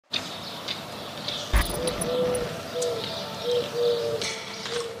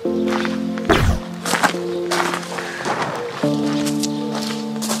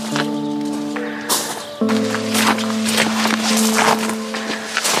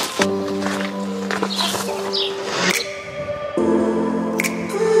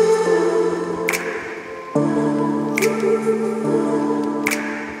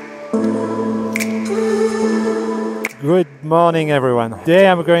Good morning everyone. Today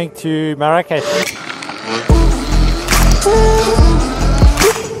I'm going to Marrakesh.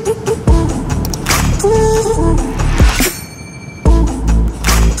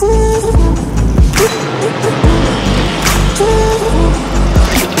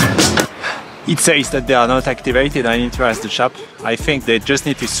 It says that they are not activated. I need to ask the shop. I think they just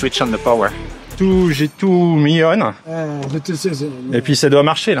need to switch on the power. J'ai tout mis on. Et puis ça doit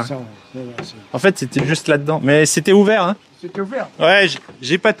marcher là. En fait c'était juste là-dedans. Mais c'était ouvert hein. C'était ouvert. Ouais,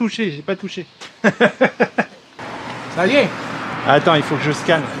 j'ai pas touché, j'ai pas touché. Ça y est. Attends, il faut que je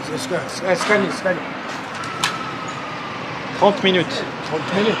scanne. Scanne. 30 minutes. 30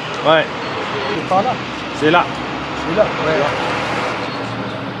 minutes. Ouais. C'est par là. C'est là. C'est là. Ouais.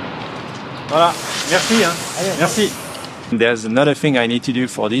 Voilà. Merci hein. Allez, merci. There's another thing I need to do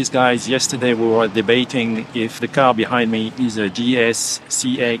for these guys. Yesterday we were debating if the car behind me is a GS,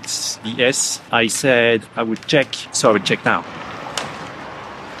 CX, DS. I said I would check, so I would check now.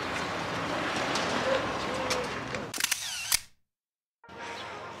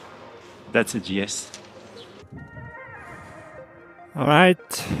 That's a GS.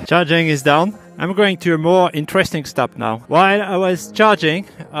 Alright, charging is down. I'm going to a more interesting stop now. While I was charging,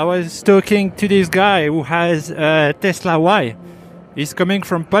 I was talking to this guy who has a Tesla Y. He's coming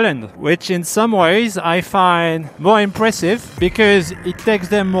from Poland, which in some ways I find more impressive because it takes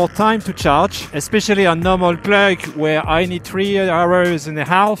them more time to charge, especially on normal plug where I need 3 hours and a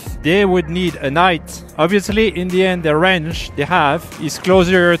half. They would need a night. Obviously, in the end, the range they have is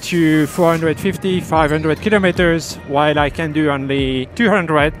closer to 450, 500 kilometers, while I can do only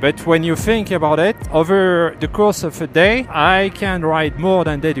 200. But when you think about it, over the course of a day, I can ride more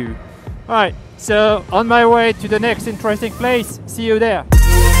than they do. All right. So, on my way to the next interesting place. See you there.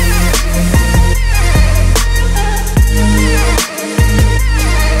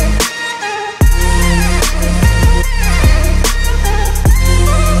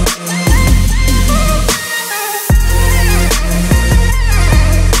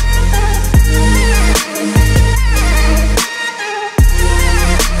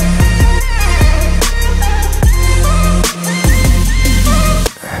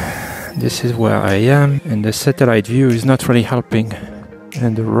 This is where I am, and the satellite view is not really helping.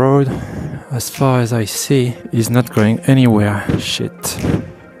 And the road, as far as I see, is not going anywhere. Shit.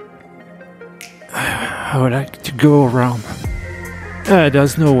 I would like to go around.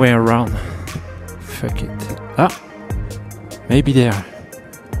 There's no way around. Fuck it. Ah! Maybe there.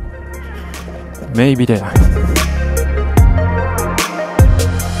 Maybe there.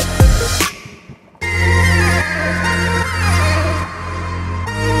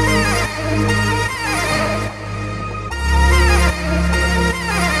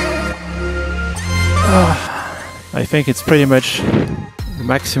 I think it's pretty much the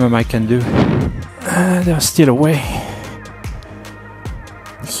maximum I can do. There's still a way.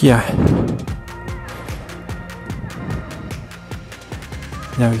 Here.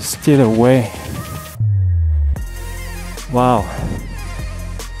 There is still a way. Wow.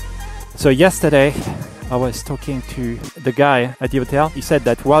 So yesterday I was talking to the guy at the hotel. He said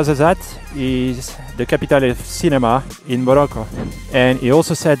that Ouarzazate is the capital of cinema in Morocco. And he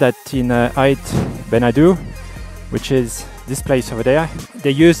also said that in Aït Ben Haddou, which is this place over there,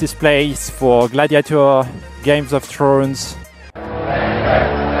 they use this place for Gladiator, Games of Thrones.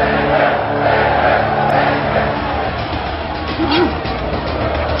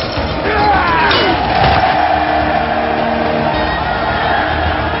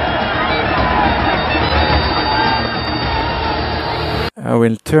 I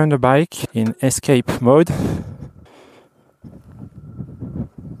will turn the bike in escape mode.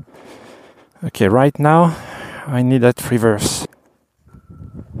 Okay, right now I need that reverse.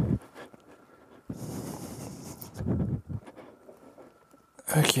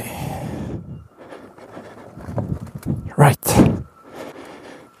 Okay. Right.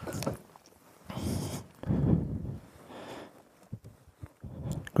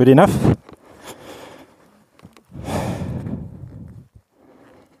 Good enough?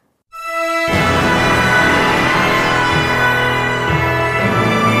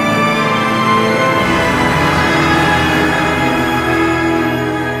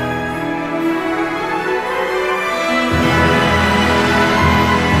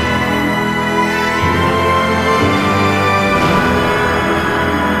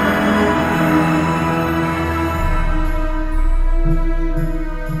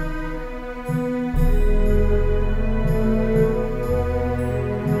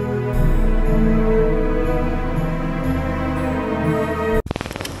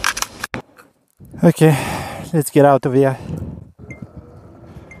 Okay, let's get out of here.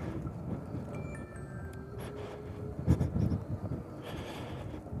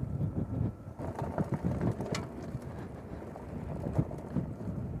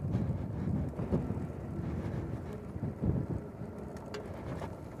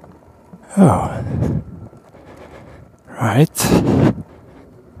 Oh, right.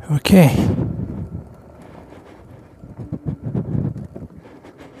 Okay.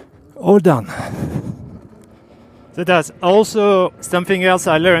 All done. So that's also something else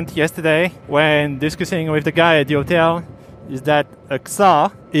I learned yesterday when discussing with the guy at the hotel, is that a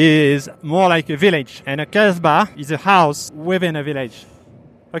ksa is more like a village and a kasbah is a house within a village.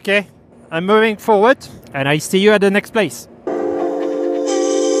 Okay, I'm moving forward and I see you at the next place.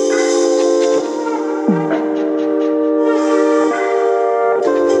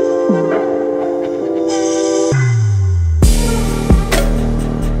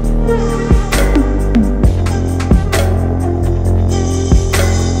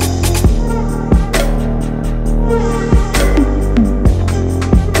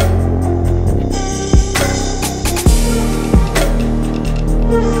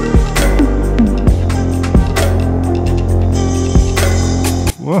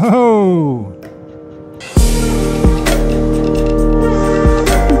 Whoa!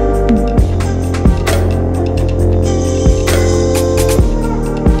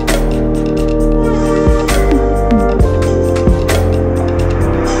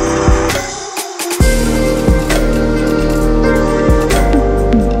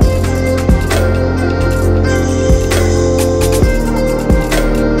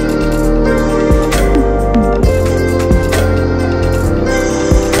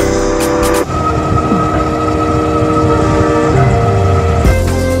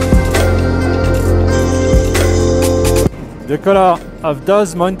 The color of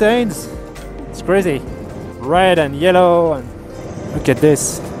those mountains, it's crazy. Red and yellow, and look at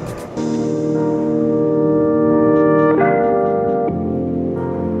this.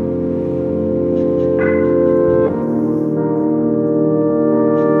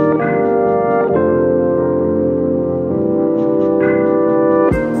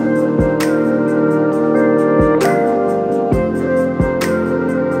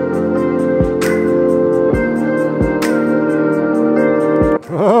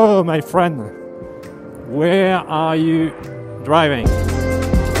 Oh, my friend, where are you driving?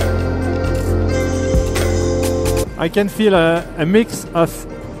 I can feel a mix of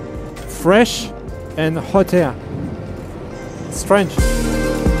fresh and hot air. It's strange.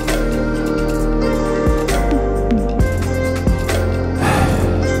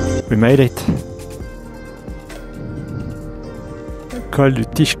 We made it. Col du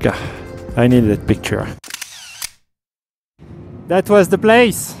Tishka. I need that picture. That was the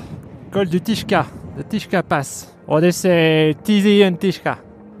place, called the Tishka, the Tishka Pass, or they say Tizi and Tishka.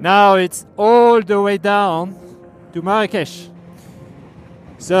 Now it's all the way down to Marrakesh.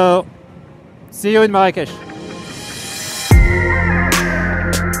 So, see you in Marrakesh.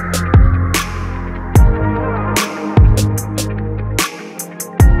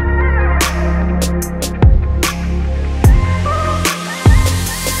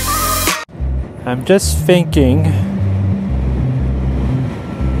 I'm just thinking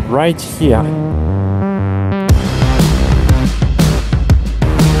right here.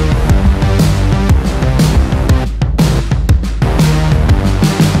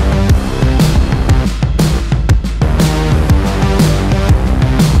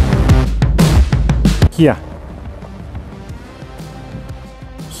 Here.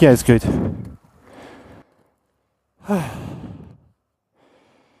 Here is good.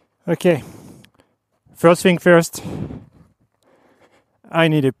 Okay. First thing first. I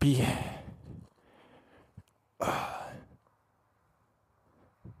need a pee.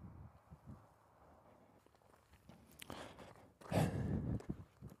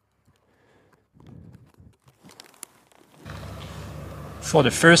 For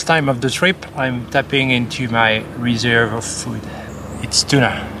the first time of the trip, I'm tapping into my reserve of food. It's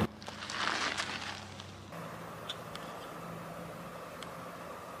tuna.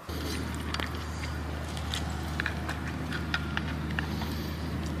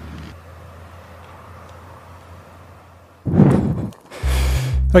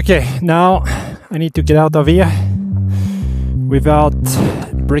 Okay, now I need to get out of here without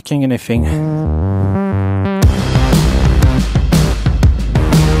breaking anything.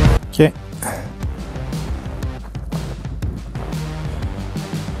 Okay.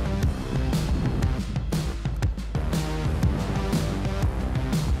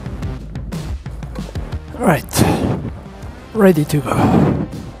 All right, ready to go.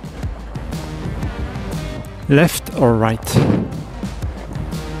 Left or right?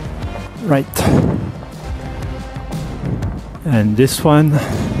 Right. And this one.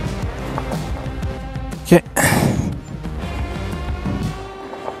 Okay.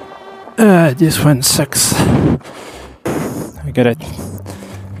 This one sucks. I got it.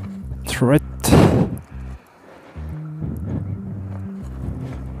 Through it.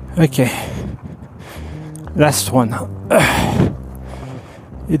 Okay. Last one.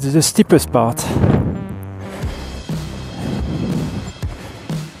 It's the steepest part.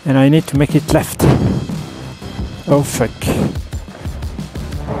 And I need to make it left. Oh fuck.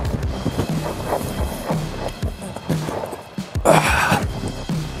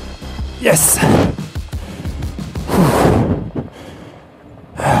 Yes!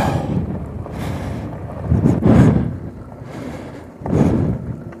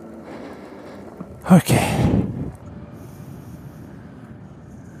 Okay.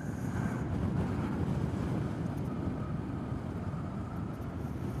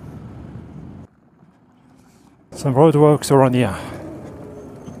 Some roadworks around here.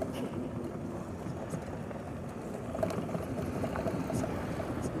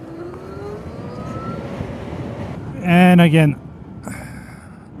 And again.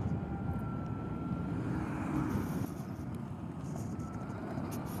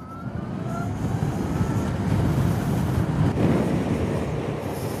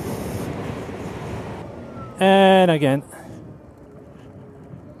 And again.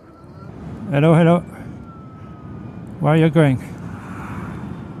 Hello, hello. Where are you going?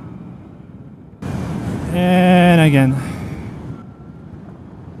 And again.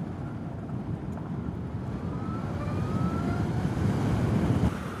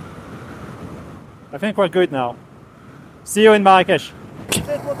 I think we're good now. See you in Marrakech.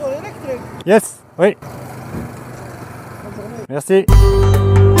 Yes, oui. Merci.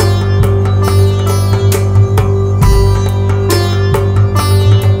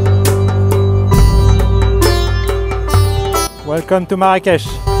 Welcome to Marrakech.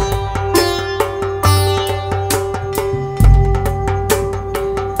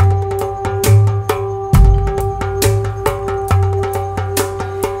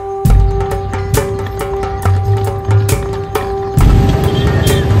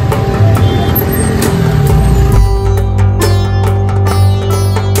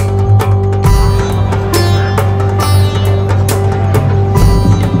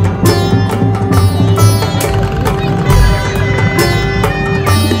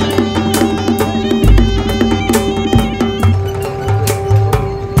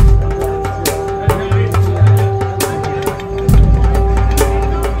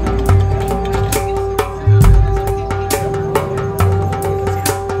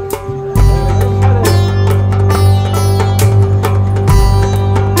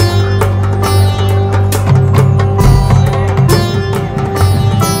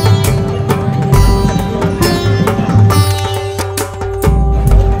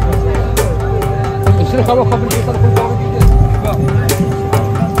 خلوا قبل يوصل كل